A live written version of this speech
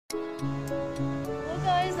Hello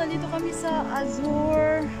guys, nandito kami sa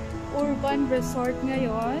Azure Urban Resort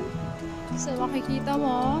ngayon. So makikita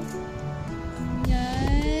mo,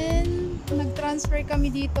 yan, nag-transfer kami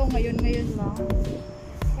dito ngayon lang.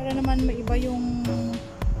 Para naman maiba yung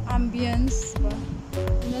ambience, diba?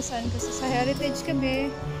 Saan kasi sa Heritage kami.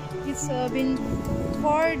 It's been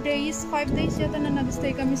 5 days yata na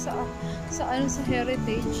nag-stay kami sa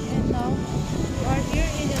Heritage, and now we are here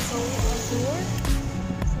in Azure.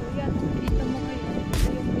 So yan, kita mo ngayon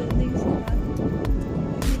yung buildings naman.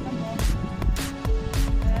 Kita mo.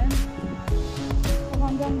 Ayan. So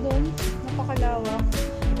hanggang doon, napakalawak.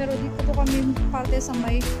 Pero dito po kami parte sa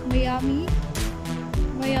Miami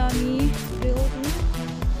building.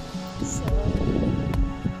 So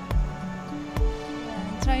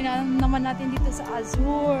try na naman natin dito sa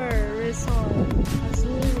Azure Resort.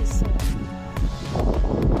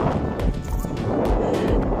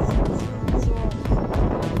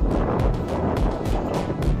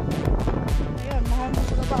 Ayun, mahangin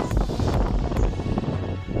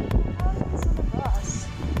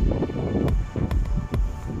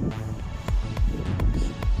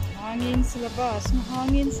sa labas.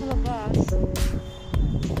 Mahangin sa labas.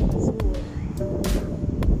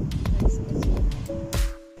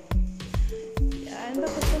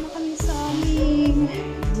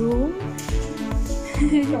 Room.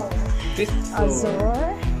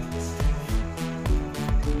 Azure.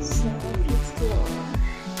 So, fifth floor.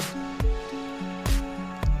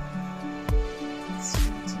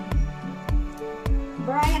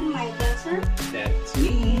 Brian Michael, sir. That's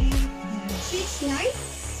me. 6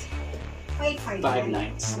 nights? 5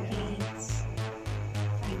 nights. Okay.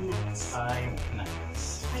 5 nights. 5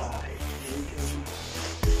 nights. 5.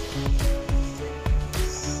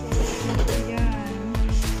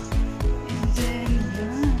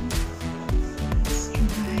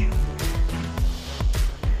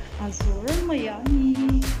 Azure,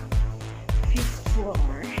 Miami, 5th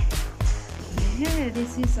floor. Yeah,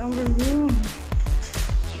 this is our room.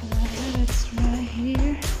 Let's try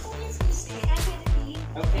here.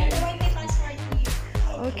 Okay.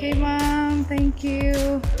 Okay, ma'am. Thank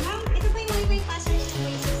you. Ma'am, ito pa yung may password sa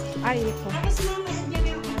places. Ay, ito. Tapos ma'am,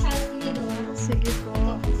 masadya yung child niyo doon. Sige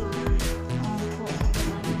po.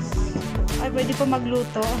 Ay, pwede pa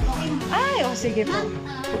magluto. Ay, oh, sige po. Ma'am,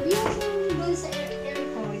 yung doon sa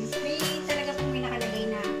aircon, may talaga pong may nakalagay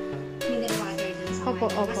na mineral water doon sa Opo,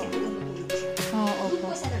 wall. opo. Kasi matulog siya. Oo, Doon opo.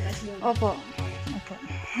 po sa labas yun. Opo.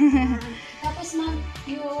 Tapos ma'am,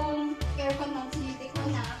 yung aircon ma'am, sinitik ko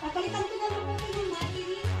na. Papalitan ko na lang po yung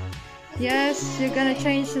battery. Yes, you're gonna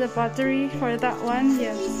change the battery for that one.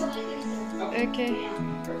 Yes. Okay.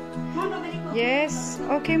 Ma'am, babalik po. Yes.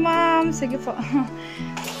 Okay, ma'am. Sige po.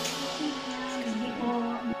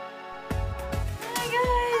 Hi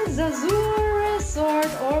guys! Azure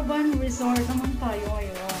Resort, Urban Resort naman tayo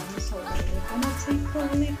ngayon. So, we're gonna take a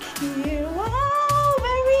look here. Wow!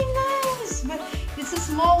 Very nice! But it's a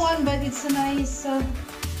small one, but it's a nice toilet.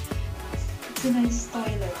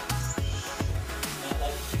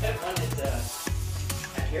 That one is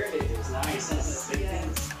Heritage. It was nice.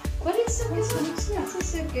 Yes. But it's a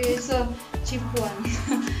cheap one.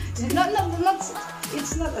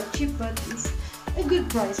 It's not a cheap, but it's a good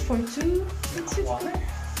price for two. It's good. I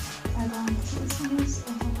don't know. It's nice.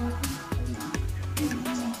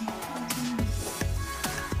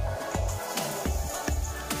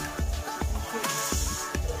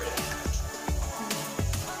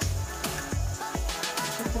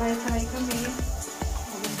 Try kami.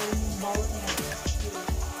 Maganda yung bawat niya.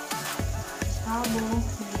 Habo,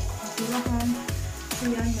 masilahan. So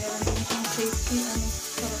yan, meron din siyang safety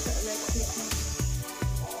para sa electric.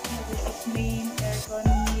 This is main aircon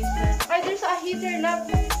heater. Ay, there's a heater, love.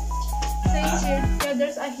 Says here. Yeah,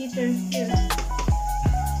 there's a heater here.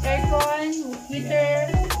 Aircon, heater,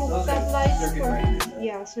 cooktop lights for...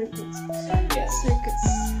 Yeah, circuits. Yes.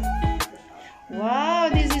 Circuits. Wow,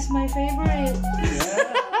 this is my favorite.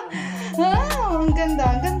 Wow, ang ganda.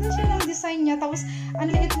 Ang ganda siya ng design niya. Tapos, ang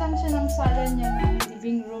liit lang siya ng sala niya, ng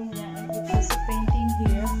living room niya. And it has a painting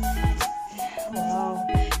here. Wow.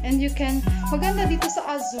 And you can, maganda dito sa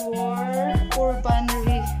Azure Urban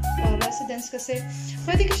Residence kasi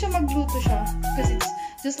pwede ka siya magluto siya. Because it's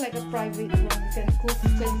just like a private one. You can cook,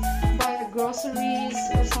 you can buy groceries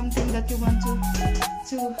or something that you want to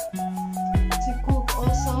cook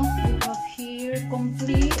also. We have here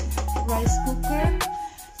complete rice cooker.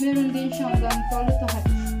 Meron din siyang ganito,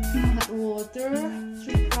 hot water,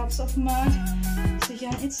 3 cups of mud. So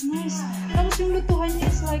yan, it's nice. Tapos yung lutuhan niya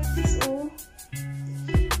is like this, oh.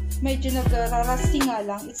 Medyo nag-rusty nga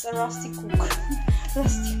lang. It's a rusty cooker.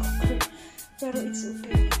 Rusty cooker. Pero it's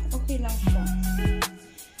okay. Okay lang siya.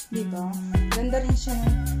 Diba? Ganda rin siya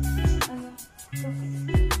ng, ano,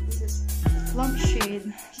 this is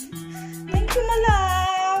lampshade. Thank you, my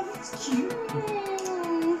love!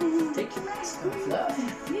 Take your mask off, love.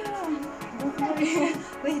 Yeah. Don't worry.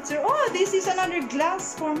 Later. Oh, this is another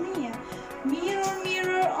glass for me. Mirror,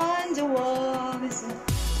 mirror on the wall. Listen.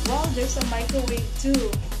 Wow, there's a microwave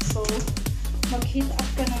too. So, mag-heat up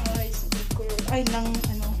ka ng rice cooker. Ay, ng,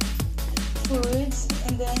 ano, foods.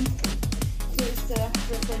 And then, here's the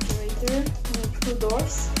refrigerator with 2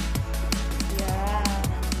 doors. Yeah.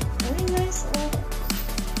 Very nice. Oh.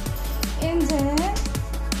 And then,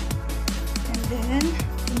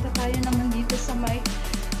 punta tayo naman dito sa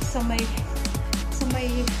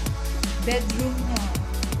may bedroom.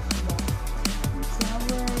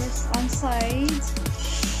 Flowers on side.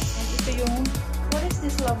 And ito yung, what is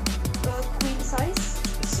this, love? Queen size?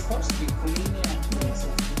 It's supposed to be queen, yeah.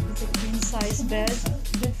 It's a queen size bed.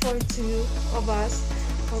 Good for 2 of us.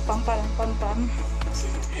 For pam-pam.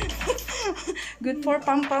 Good for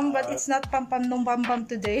pam-pam, but it's not pam-pam, no pam-pam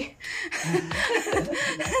today.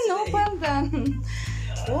 No pam-pam.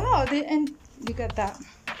 Wow, and look at that.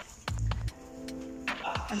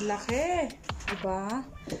 Ang laki. Diba?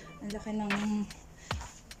 Ang laki ng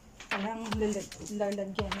parang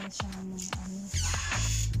lalagyan na siya ng ano.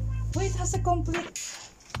 Wait, it has a complete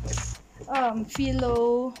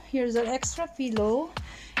pillow. Here's an extra pillow.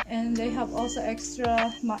 And they have also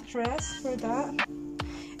extra mattress for that.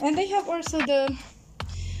 And they have also the,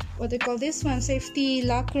 what they call this one, safety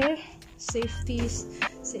locker. Safety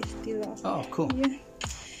locker. Oh, cool. Yeah.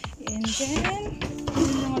 And then,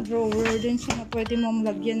 yung mga drawer din siya na pwede mong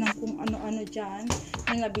lagyan ng kung ano-ano dyan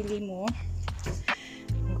na nabili mo.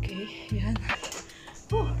 Okay, yan.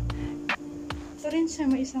 Oh, ito rin siya,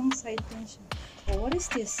 may isang side din siya. Oh, what is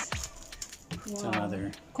this? Wow. It's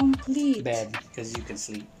another complete bed, because you can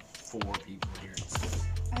sleep 4 people here.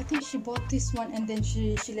 I think she bought this one and then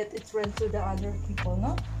she let it rent to the other people,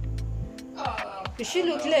 no? She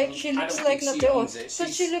looks like not the owner. So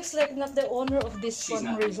she looks like not the owner of this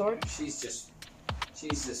one resort. She's just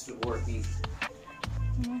working.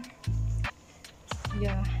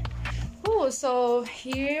 Yeah. Oh, so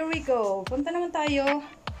here we go. Punta naman tayo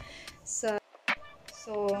sa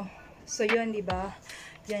so yun, di ba?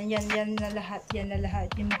 Yan na lahat.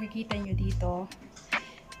 Yung makikita nyo dito.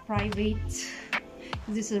 Private.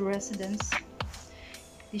 This is a residence.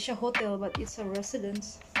 Hindi siya hotel, but it's a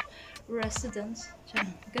residence.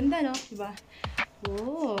 Ganda, no? Diba?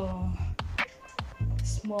 Oh,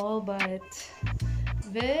 small but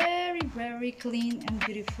very, very clean and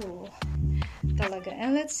beautiful talaga.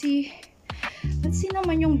 And let's see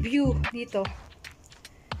naman yung view dito.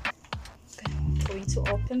 Okay, I'm going to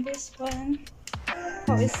open this one.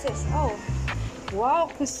 How is this? Oh,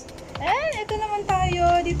 wow! And ito naman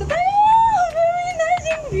tayo. Dito tayo! Very nice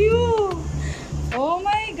yung view! Oh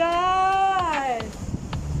my God!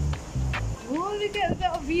 Oh, look at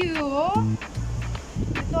the view!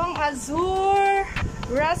 Ito ang Azure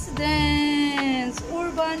Residence.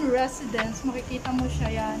 Urban Residence. Makikita mo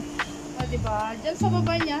siya yan. O, diba? Diyan sa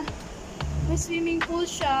baba niya, may swimming pool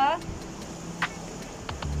siya.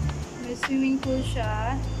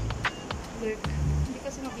 Look. Hindi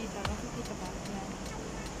kasi makita. Makikita pa. Yan.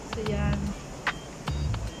 So, yan.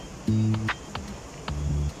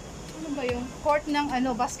 Ano ba yung court ng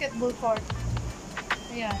basketball court?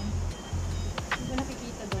 Ayan. Hindi ba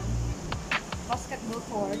nakikita doon? Basketball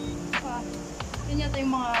court. Yan yata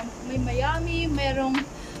yung mga may Miami, merong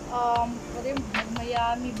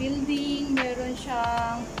Miami building, meron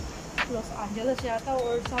siyang Los Angeles yata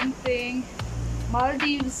or something.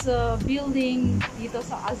 Maldives building dito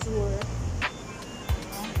sa Azure.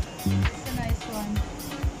 It's a nice one.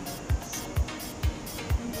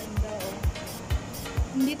 Ang ganda, oh.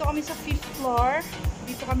 Dito kami sa 5th floor.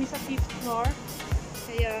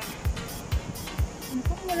 Kaya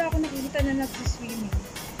wala akong nakikita na nagsiswimming.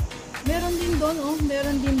 Meron din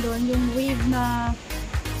doon yung wave na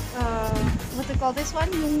what do you call this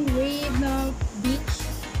one? Yung wave na beach,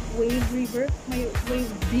 wave river, may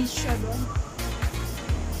wave beach siya doon.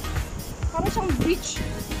 Parang siyang beach.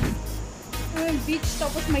 Beach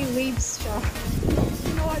tapos may waves siya.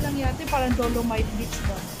 Ginawa lang yata parang Dolomite Beach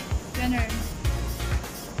ba? Ganun.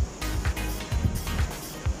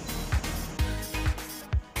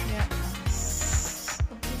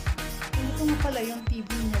 Ito nga pala yung TV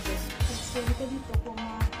niya doon. So, dito kung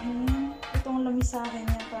itong lamisahin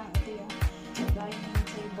niya, parang ito yung dining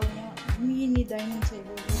table niya. Mini dining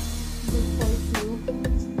table. Good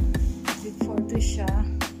for 2 siya.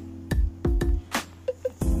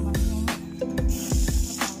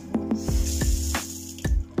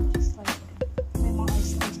 May mga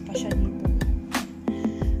ice pa siya dito.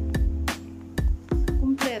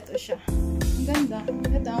 Ito siya. Ang ganda.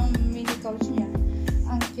 Ito ang mini couch niya.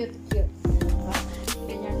 Ang cute-cute. Diba?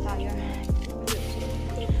 Ganyan tayo.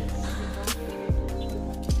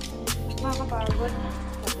 Makakapagod.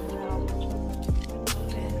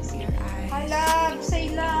 Hi, love!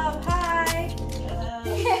 Say love! Hi!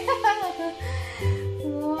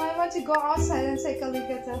 Oh, I want to go outside and take a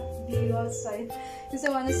look at the view outside. Because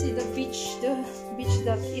I want to see the beach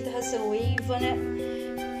that it has a wave on it.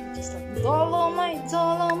 Just like Dolomite,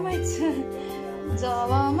 Dolomite,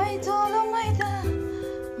 Dolomite, Dolomite.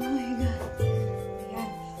 Oh my God.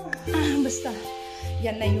 Ayan. Basta.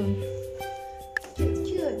 Yan na yun. Cute,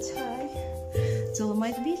 cute. Hi.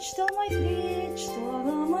 Dolomite Beach, Dolomite Beach,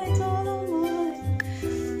 Dolomite, Dolomite.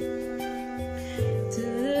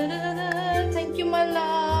 Thank you, my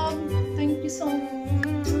love. Thank you so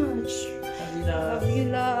much. Love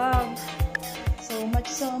you, love. So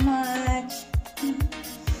much, so much.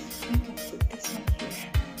 I can put this one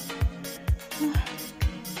here.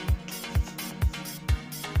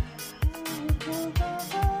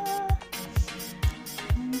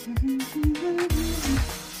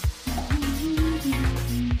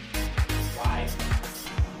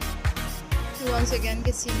 Once again,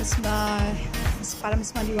 kasi para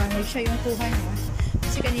mas maliwanag siya yung kuha niya.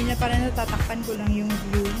 Kasi kanina parang natatakpan ko lang yung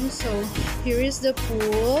view. So, here is the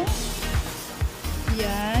pool.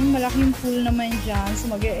 Yan. Malaking pool naman dyan. So,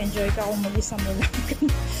 mag-enjoy ka kung mag-isa mo lang.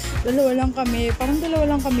 Dalawa lang kami. Parang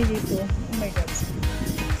dalawa lang kami dito. Oh my God.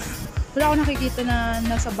 Wala ako nakikita na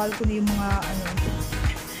nasa balcony yung mga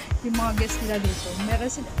yung mga guests nila dito.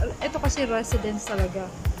 Ito kasi residence talaga.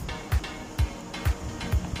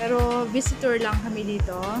 Pero visitor lang kami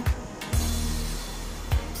dito.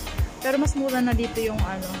 Pero mas mura na dito yung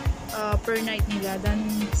per night nila than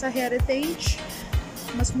sa Heritage.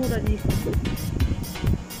 Mas mura dito.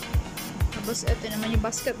 Tapos ito naman yung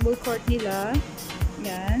basketball court nila.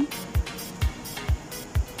 Yan.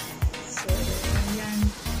 So, yan.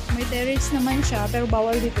 May terrace naman siya, pero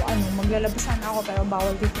bawal dito maglalabasan ako, pero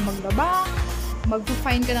bawal dito maglaba.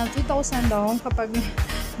 Mag-fine ka ng 2,000 daw kapag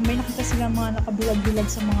may nakita silang mga nakabilag-bilag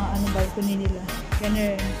sa mga balcony nila.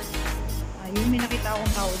 Ganun. Ayun, may nakita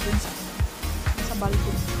akong tao dun sa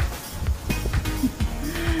balcony.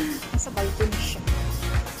 Nasa balcony siya.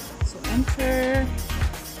 So, enter.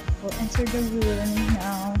 We'll enter the room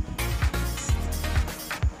now.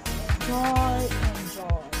 Enjoy.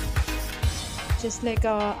 Just like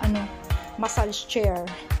a, massage chair.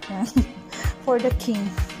 For the king.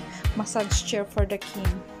 Massage chair for the king.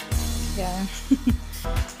 Yeah.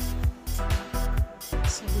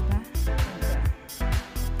 So, diba?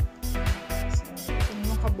 So, ito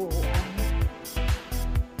yung kabuuan.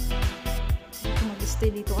 Ito mag-stay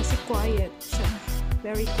dito kasi quiet siya.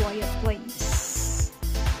 Very quiet place.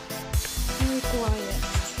 Very quiet.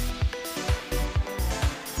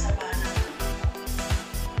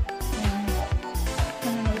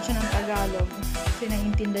 Nanonood siya ng Tagalog. Kasi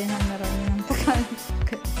naiintindihan na rin ng Tagalog.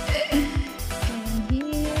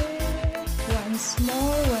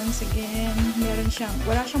 Once again,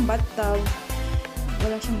 wala siyang bathtub.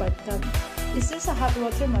 Is this a hot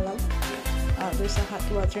water, my love? There's a hot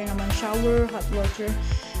water naman, shower, hot water.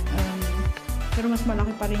 Pero mas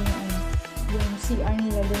malaki pa rin yung CR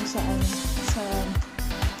nila dun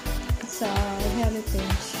sa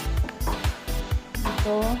Heritage.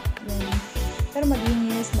 Ito, pero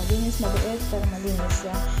malinis, maliit, pero malinis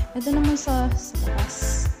yan. Ito naman sa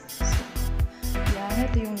taas. Yan,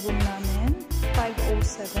 ito yung room namin.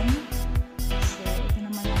 507. So, ito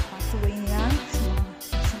naman ang pathway niya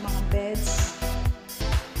sa mga beds.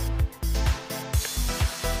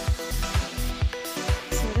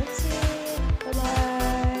 So, that's it.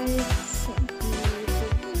 Bye-bye.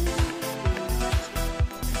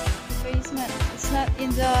 The basement. It's not in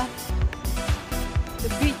the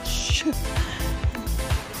beach.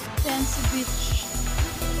 Fancy beach.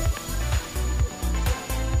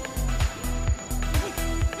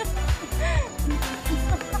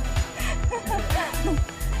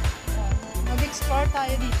 Mag-explore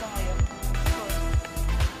tayo dito ngayon.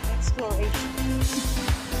 Exploration.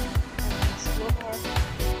 Explore.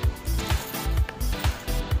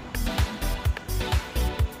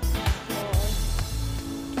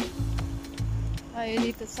 Tayo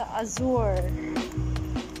dito sa Azure.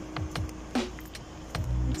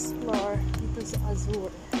 Explore dito sa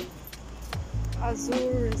Azure.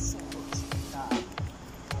 Azure Resort.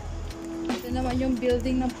 Ito naman yung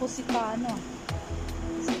building ng Positano.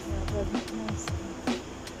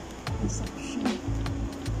 Reception.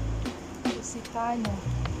 Positano.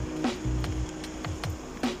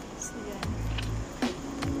 So, yan.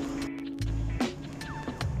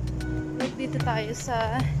 Dito tayo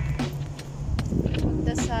sa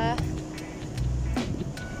Punta sa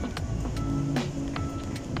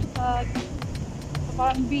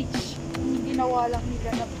parang beach. Yung ginawa lang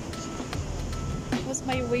nila na beach. Tapos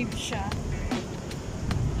may wave siya.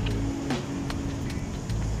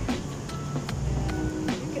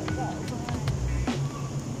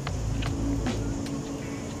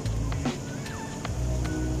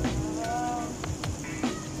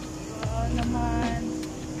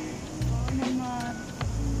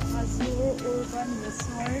 Azure Urban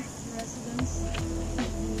Resort Residence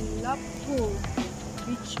Pool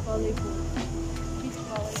Beach Volleyball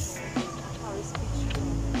Paris Beach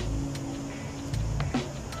Pool.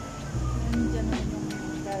 Nandiyan na yung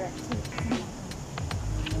director.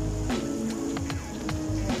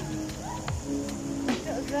 Look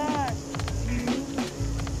at that.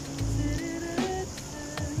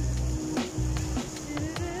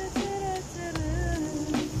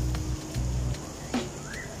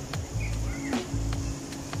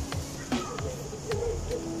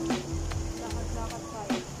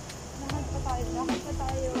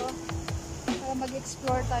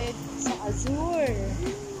 Mag-explore tayo sa Azure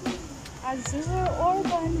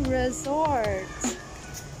Urban Resort.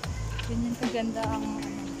 Ganyan kaganda ang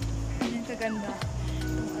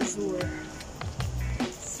Azure.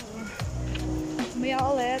 So, maya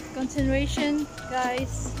ulit. Continuation,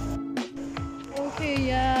 guys. Okay,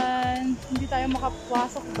 yan. Hindi tayo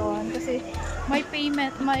makapasok doon kasi may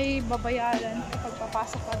payment, may babayaran kapag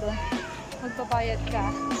papasok ka doon. Magbabayad ka.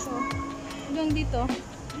 So, hanggang dito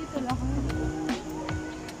lang.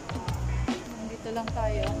 Dito lang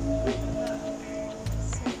tayo.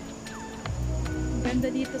 So, ganda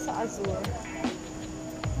dito sa Azure.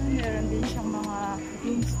 Meron din siyang mga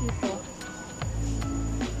rooms dito.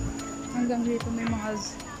 Hanggang dito may mga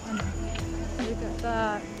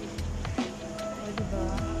BICUTAN. O, diba?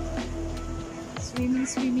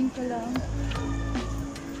 Swimming ka lang.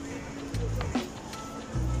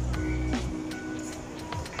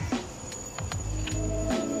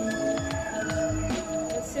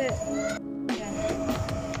 Yan.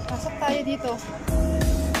 Pasok tayo dito.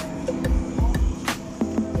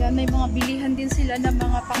 Yan, may mga bilihan din sila ng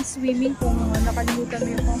mga pang swimming kung nakalimutan mo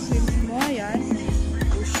yung pang swimming mo. Yan.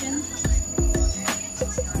 Ocean.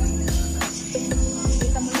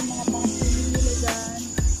 Kita mo yung mga pang swimming nila dyan.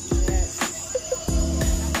 Yes.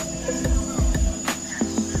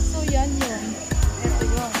 So yan yun. Ito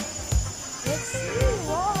yun. Let's see.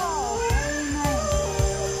 Wow! Very nice.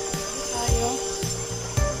 Tayo.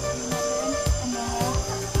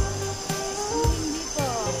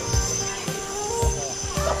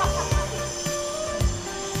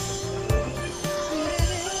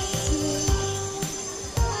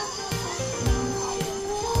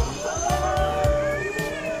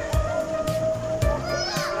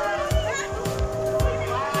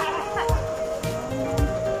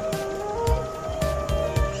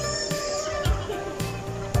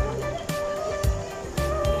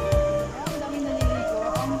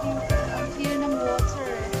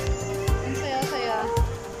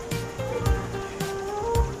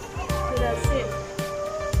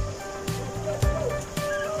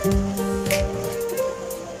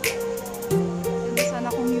 Sana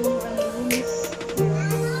kung yung rooms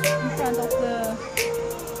in front of the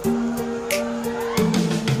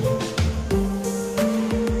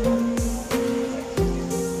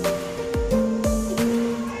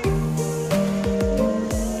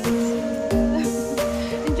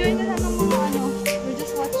enjoy na lang ng mga we're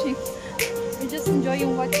just watching, we're just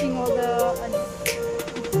enjoying watching all the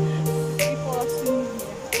people are swimming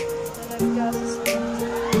here.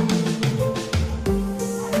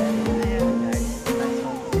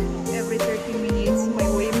 Every 30 minutes may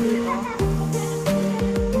wave dito.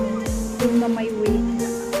 Doon na may wave.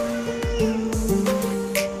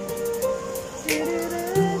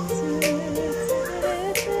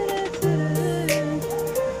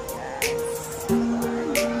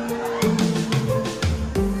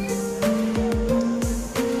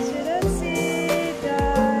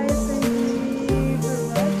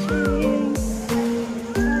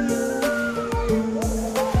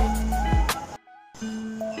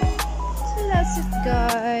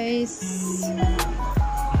 Guys,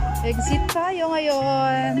 exit tayo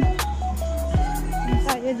ngayon.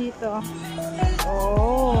 Tayo dito.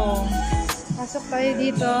 Oh, pasok tayo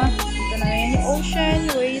dito. Ito na ngayon yung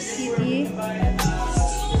Ocean Way City.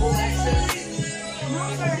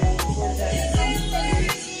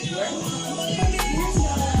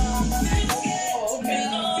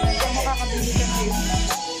 Makakabili ka ngayon.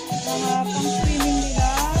 Mga pang swimming nila.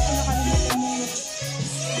 Kung nakalimutan mo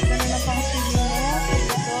na pang swimming mo.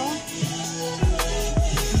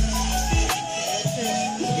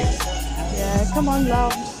 Yes, Come on,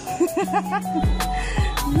 love.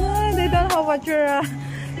 No, they don't know what you're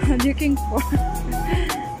looking for.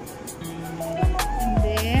 And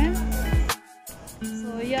then,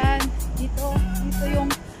 so yan, dito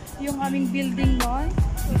yung aming building nun.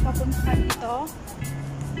 So papunta ka dito.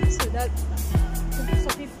 So that, sa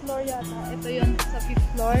 5th floor yata. Ito yun sa 5th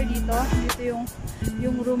floor dito. Dito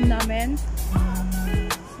yung room namin. So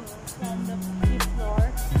from the 5th floor.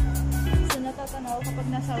 So natatanaw kapag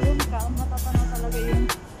nasa room ka, matatanaw talaga yung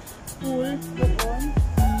pool doon.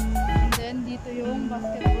 And then dito yung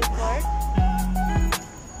basketball court.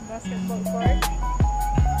 Basketball court.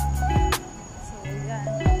 So yan.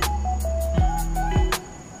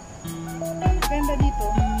 Ganda dito.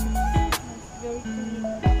 It's very clean.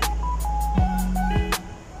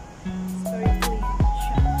 It's very clean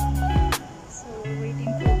siya. So we're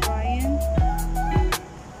waiting for Brian.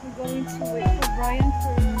 We're going to wait for Brian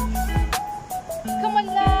first. Come on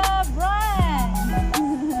na, Brian!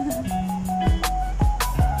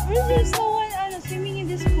 There's no one swimming in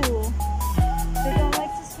this pool. They don't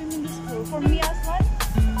like to swim in this pool. For me as well,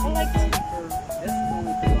 I like to swim. This is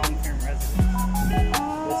only for long-term residents.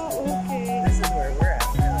 Okay. This is where we're at.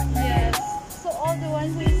 Yes. So all the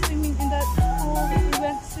ones who is swimming in that pool that we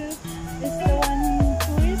went to is the one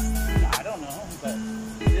tourist? I don't know, but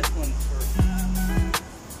this one's for...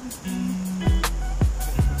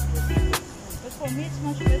 But for me, it's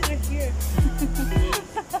much better here.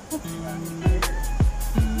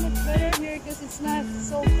 Much better here because it's not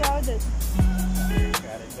so crowded.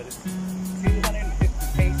 But it's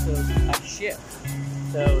 250 pesos a shift.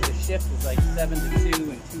 So the shift is like 7 to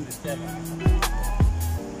 2 and 2 to 7.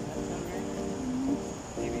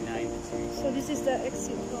 Maybe 9 to 2. So this is the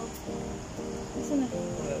exit. Oh. Listen.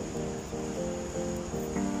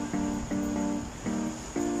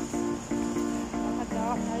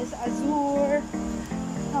 Nakadaan sa Azure.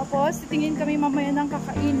 Tapos, titingin kami mamaya ng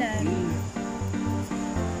kakainan.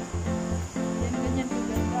 Ganyan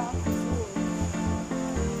kaganda ang Azure.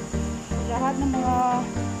 Lahat ng mga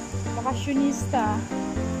bakasyonista,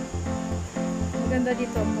 maganda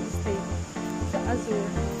dito mag-stay sa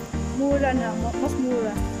Azure. Mura na, mas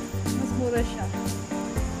mura. Mas mura siya.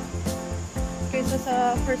 Kaysa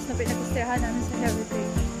sa first na pinag-stayahan namin sa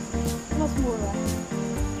Heritage. Mas mura.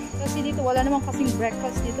 Kasi dito, wala namang kasing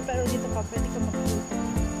breakfast dito, pero dito ka, pwede ka magluto.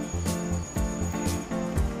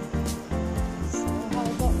 So, how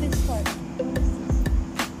about this part? What is this?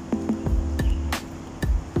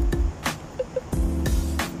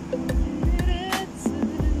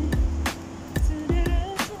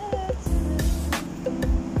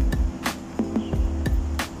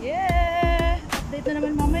 Yeah! Update na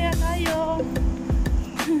naman mamaya tayo.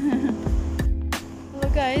 Hello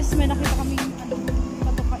guys, may nakita kaming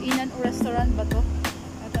kainan o restaurant ba to?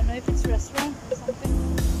 I don't know if it's restaurant or something.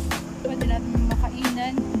 Pwede natin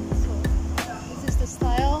makainan. So, this is the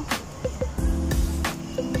style. It's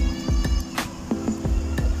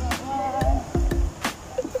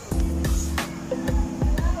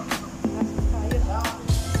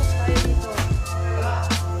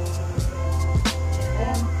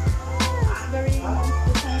very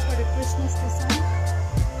designed for the Christmas design.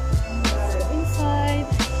 So inside,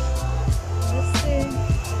 this thing.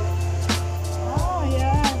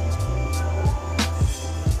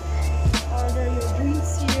 Order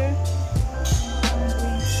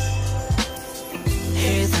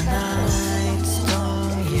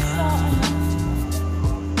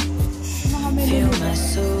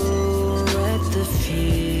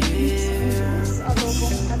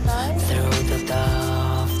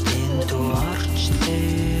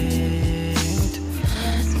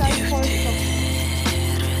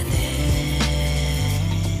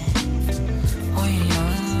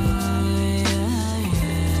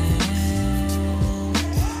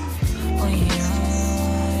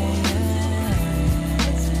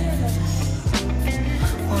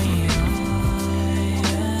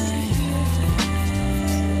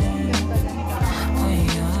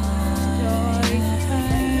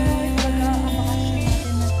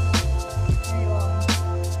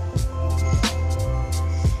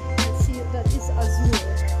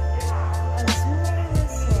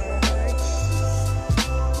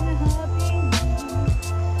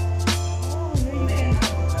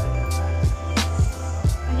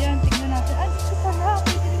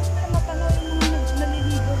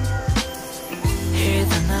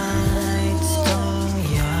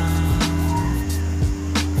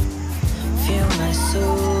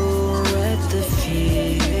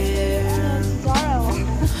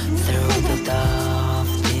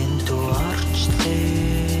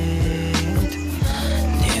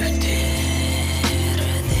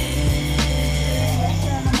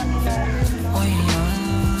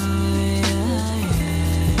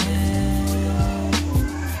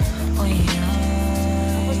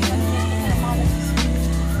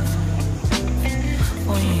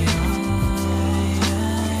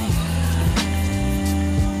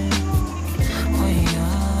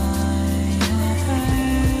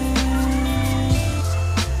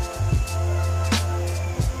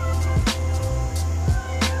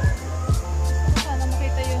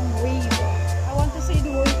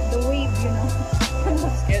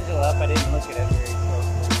I didn't look at it very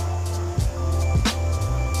closely.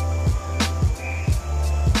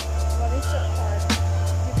 What is that part?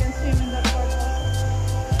 You can swim in that part also.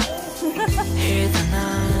 Hear the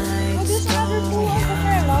night Oh, there's another pool over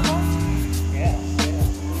there, lava. Yeah.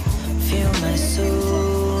 feel my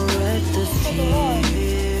soul at the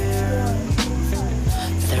fear.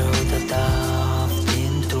 Throw the daft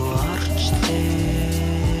into architect.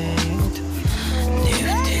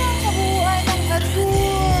 Kabuuan ng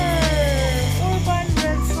Azure Urban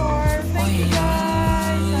Resort. Thank you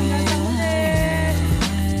guys. Hanggang sa muli.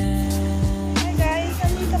 Hi guys,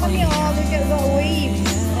 nandito kami. Oh, look at the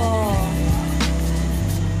waves. Oh.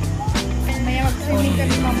 Mamaya mag-swimming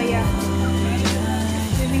kami mamaya.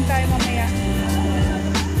 Swimming tayo mamaya.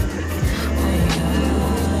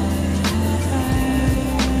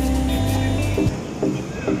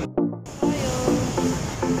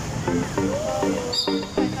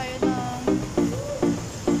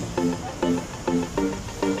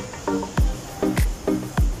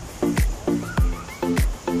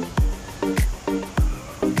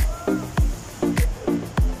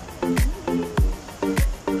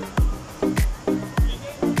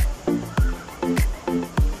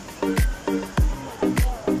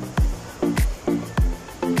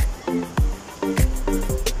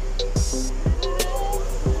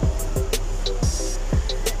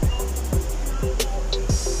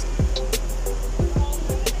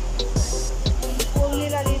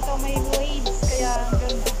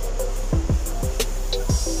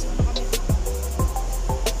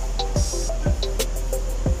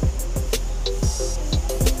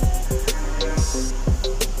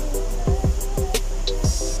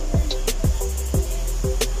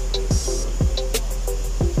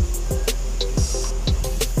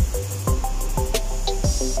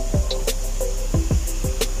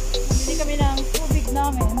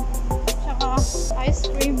 Ice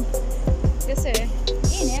cream kasi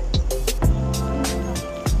init.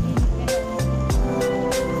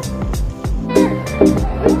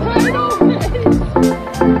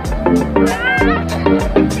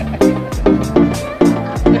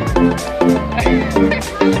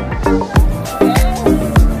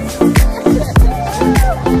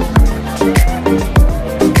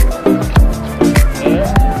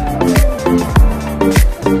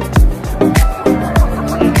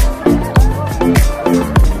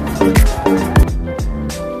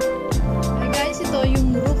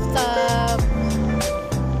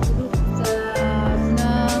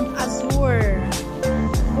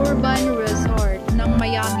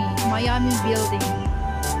 Miami building.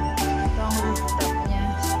 Ito ang rooftop niya.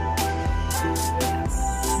 Yes.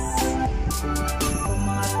 Ito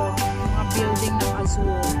mga building ng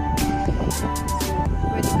Azure. So,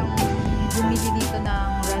 pwede kang bumili dito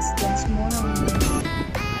ng residence mo, ng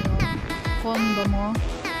condo mo.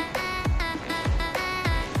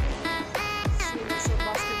 Sila sa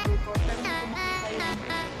basketball court. Pero hindi ko makita yung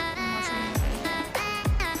nasa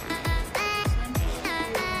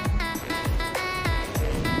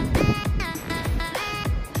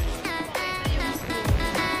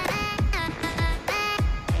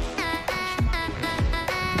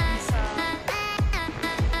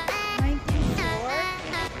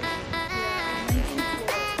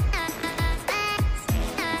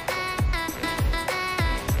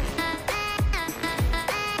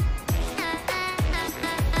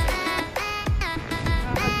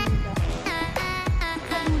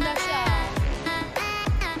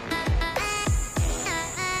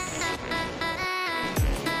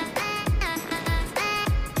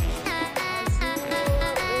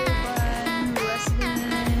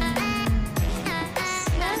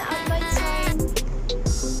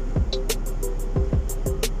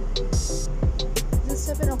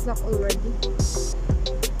o'clock already.